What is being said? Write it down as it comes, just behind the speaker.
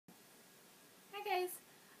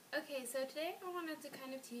Okay, so today I wanted to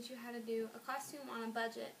kind of teach you how to do a costume on a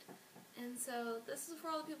budget. And so this is for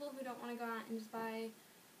all the people who don't want to go out and just buy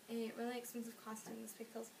a really expensive costume, this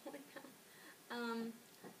pigtail's holding now,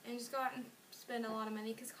 and just go out and spend a lot of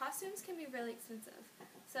money, because costumes can be really expensive.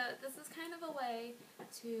 So this is kind of a way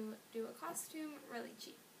to do a costume really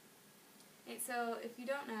cheap. Okay, so if you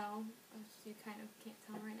don't know, which you kind of can't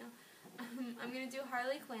tell right now, I'm going to do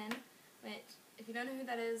Harley Quinn, which, if you don't know who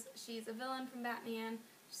that is, she's a villain from Batman.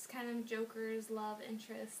 She's kind of Joker's love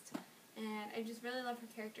interest, and I just really love her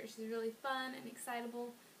character. She's really fun and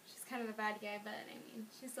excitable. She's kind of a bad guy, but I mean,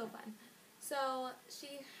 she's so fun. So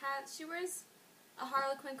she wears a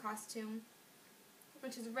Harley Quinn costume,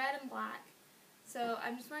 which is red and black. So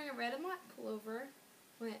I'm just wearing a red and black pullover,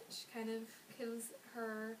 which kind of gives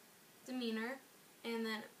her demeanor, and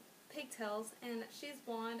then pigtails, and she's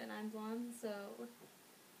blonde and I'm blonde, so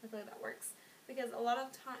hopefully that works. Because a lot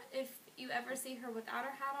of time, if you ever see her without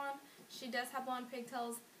her hat on, she does have blonde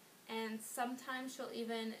pigtails, and sometimes she'll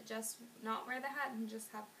even just not wear the hat and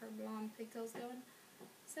just have her blonde pigtails going.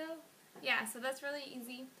 So yeah, so that's really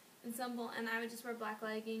easy and simple, and I would just wear black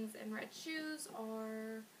leggings and red shoes,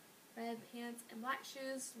 or red pants and black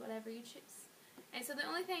shoes, whatever you choose. And so the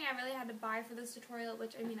only thing I really had to buy for this tutorial,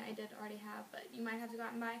 which I mean I did already have, but you might have to go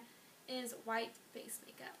out and buy, is white face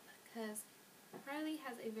makeup, because Harley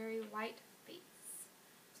has a very white face.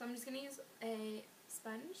 So I'm just going to use a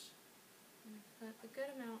sponge. I'm going to put a good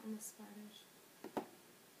amount on the sponge.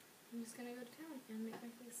 I'm just going to go to town and make my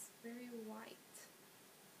face very white.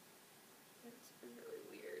 That's really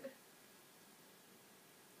weird.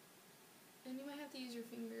 And you might have to use your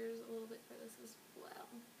fingers a little bit for this as well.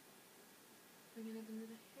 Bring it up into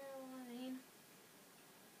the hairline.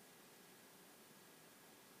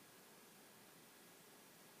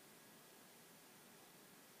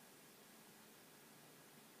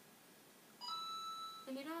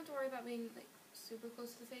 And you don't have to worry about being like super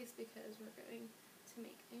close to the face, because we're going to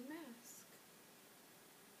make a mask.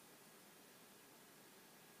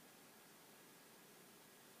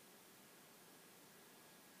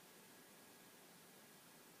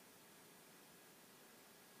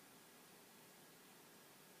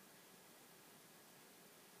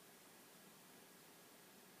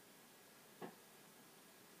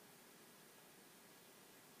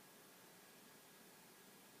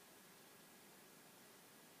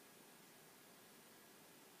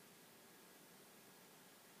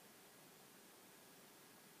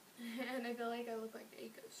 And I feel like I look like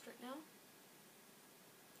a ghost right now.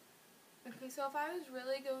 Okay, so if I was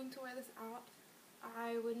really going to wear this out,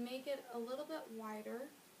 I would make it a little bit wider,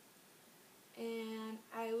 and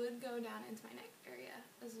I would go down into my neck area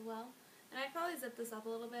as well. And I'd probably zip this up a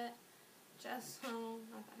little bit, just so,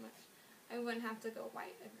 not that much, I wouldn't have to go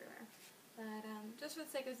white everywhere. But just for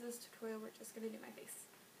the sake of this tutorial, we're just going to do my face.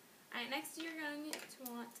 Alright, next you're going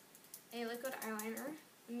to want a liquid eyeliner.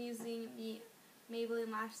 I'm using the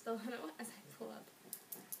Maybelline Lash Stiletto as I pull up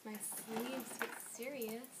my sleeves to get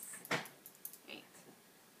serious. Right.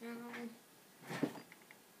 Now,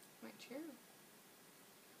 my chair.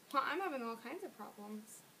 Well, I'm having all kinds of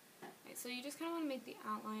problems. Right, so you just kind of want to make the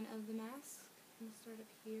outline of the mask. I'm going to start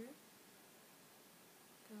up here.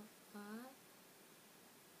 Go up.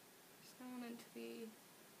 Just kind of want it to be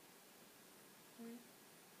right.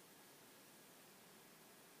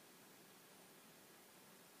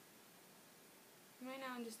 Right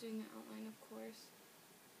now I'm just doing the outline, of course,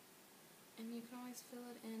 and you can always fill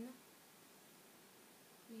it in,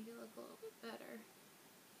 make it look a little bit better.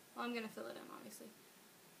 Well, I'm going to fill it in, obviously,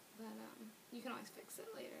 but you can always fix it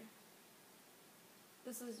later.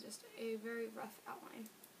 This is just a very rough outline.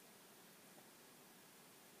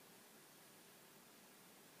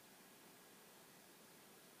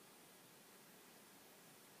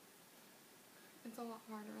 It's a lot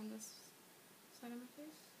harder on this side of my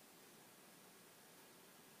face.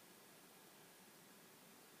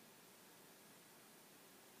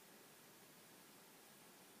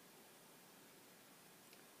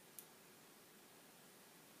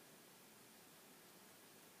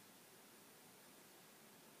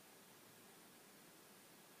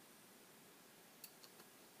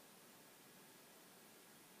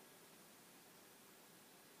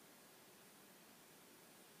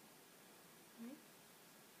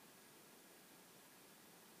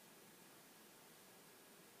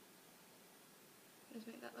 Just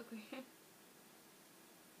make that look weird.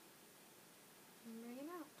 And bring it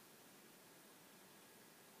out.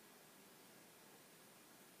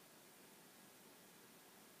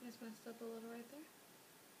 Just messed up a little right there.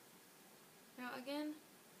 Now again,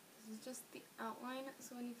 this is just the outline,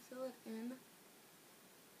 so when you fill it in,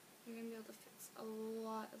 you're going to be able to fix a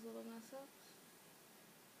lot of little mess ups.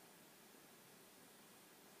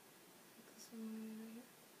 So I'm going to do right here.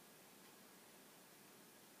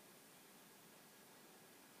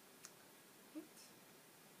 Right.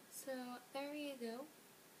 So there you go.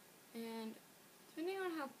 And depending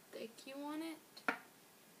on how thick you want it,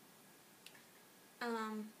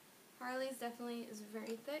 Harley's definitely is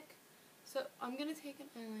very thick. So I'm going to take an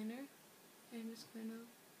eyeliner and I'm just going to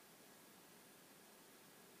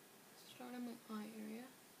start on my eye area.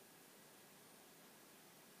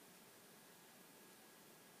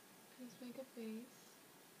 Just make a base.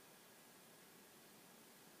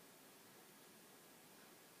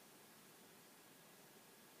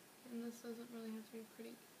 And this doesn't really have to be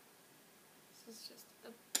pretty. This is just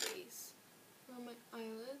a base for my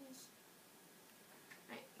eyelids.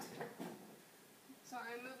 Right.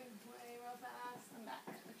 Sorry, I'm moving way real fast. I'm back.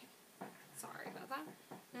 Okay. Sorry about that.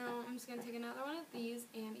 Now I'm just going to take another one of these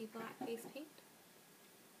and a black face paint.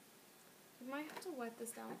 I might have to wet this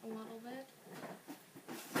down a little bit.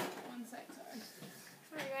 One sec, sorry.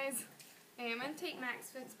 Sorry guys. Okay, I'm going to take Max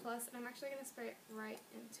Fix Plus and I'm actually going to spray it right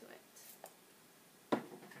into it.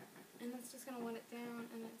 And it's just going to wet it down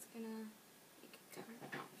and it's going to make it come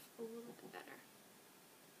off a little bit better.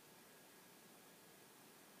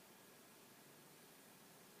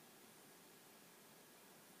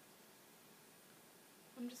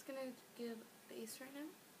 I'm just going to give a base right now.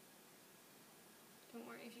 Don't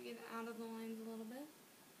worry if you get out of the lines a little bit.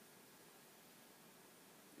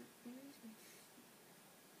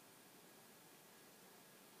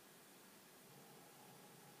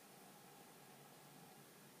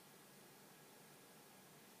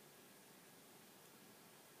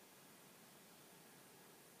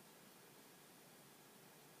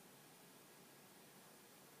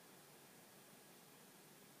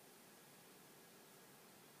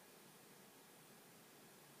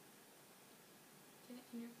 Get it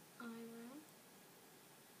in your eyebrow.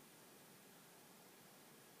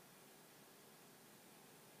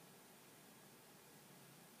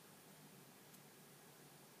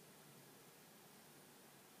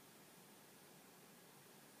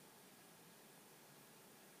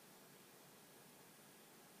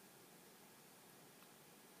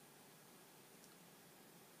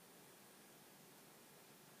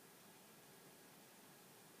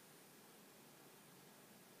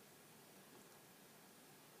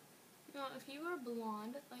 Now, if you are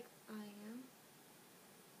blonde like I am,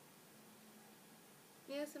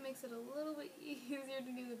 yes, it makes it a little bit easier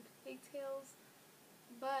to do the pigtails,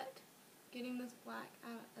 but getting this black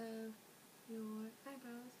out of your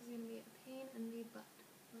eyebrows is going to be a pain in the butt,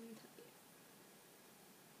 let me tell you.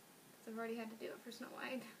 Because I've already had to do it for Snow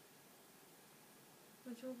White,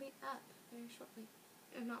 which will be up very shortly,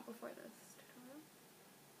 if not before this tutorial.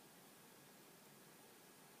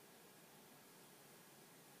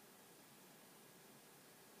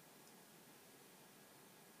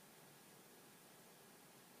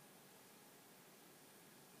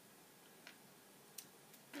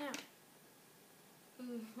 Now,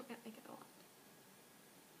 ooh, I like it a lot.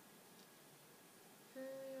 I'm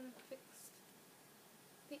going to fix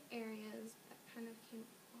the areas that kind of came off.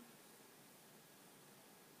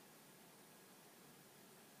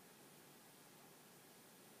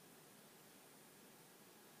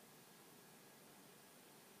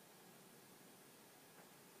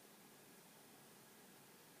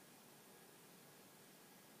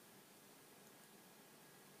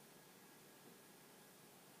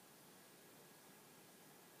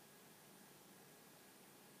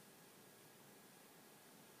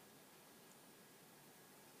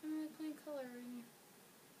 I'm really playing coloring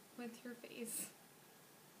with your face.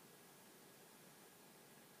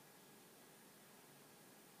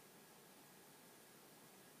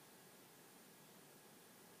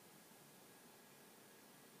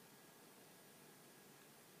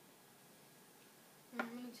 And I'm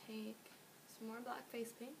going to take some more black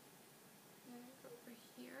face paint and go over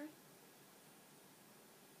here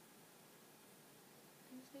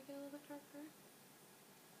and just make it a little bit darker.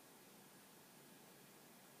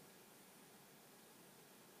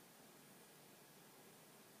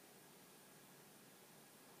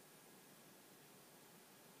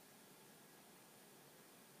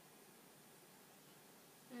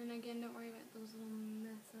 And again, don't worry about those little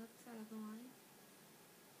mess-ups out of the line.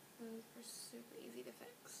 Those are super easy to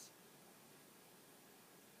fix.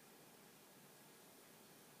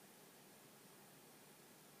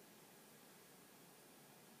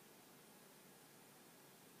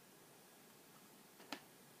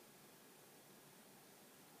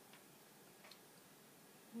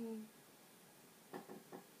 You're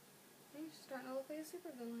starting to look like a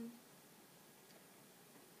supervillain.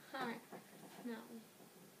 Alright, now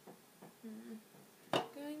I'm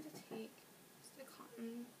going to take just a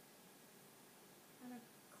cotton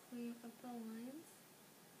up the lines.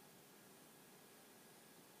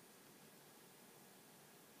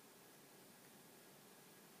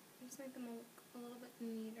 Just make them look a little bit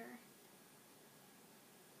neater.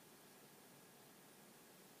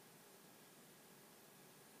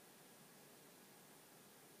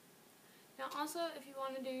 Now also, if you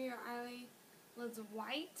want to do your eyelids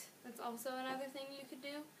white, that's also another thing you could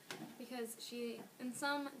do, because in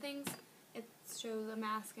some things, it shows a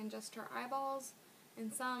mask and just her eyeballs,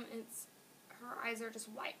 and some her eyes are just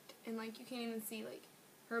white, and like you can't even see like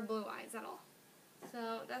her blue eyes at all.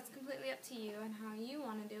 So that's completely up to you and how you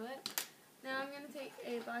want to do it. Now I'm going to take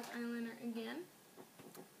a black eyeliner again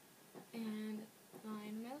and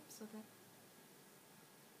line my lips with it.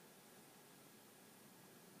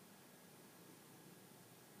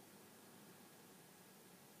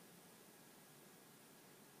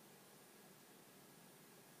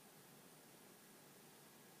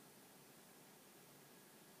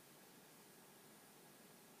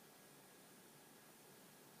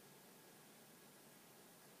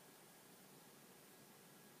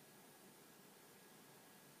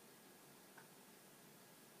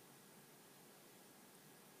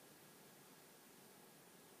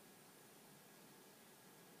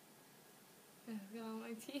 I've got all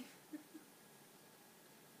my teeth.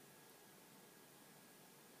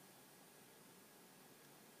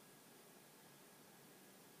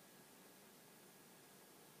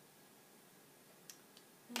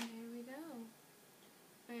 And there we go.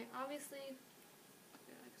 Alright, obviously,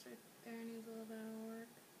 right there needs a little bit of work.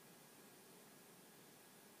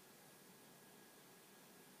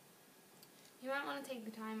 You might want to take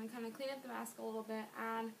the time and kind of clean up the mask a little bit,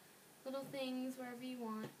 add little things wherever you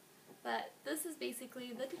want. But this is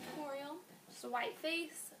basically the tutorial. Just a white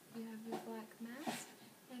face, you have your black mask,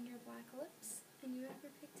 and your black lips, and you have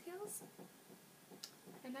your pigtails.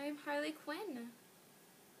 And I'm Harley Quinn.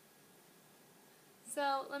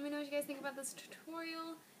 So let me know what you guys think about this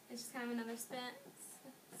tutorial. It's just kind of another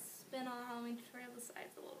spin on a Halloween tutorial. The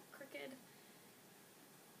side's a little crooked.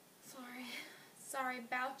 Sorry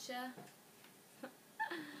about ya.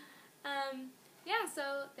 Yeah,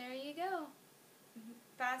 so there you go.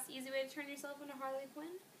 Fast, easy way to turn yourself into Harley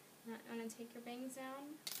Quinn. I'm going to take your bangs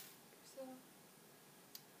down. So,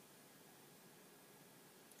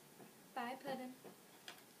 bye, Puddin'.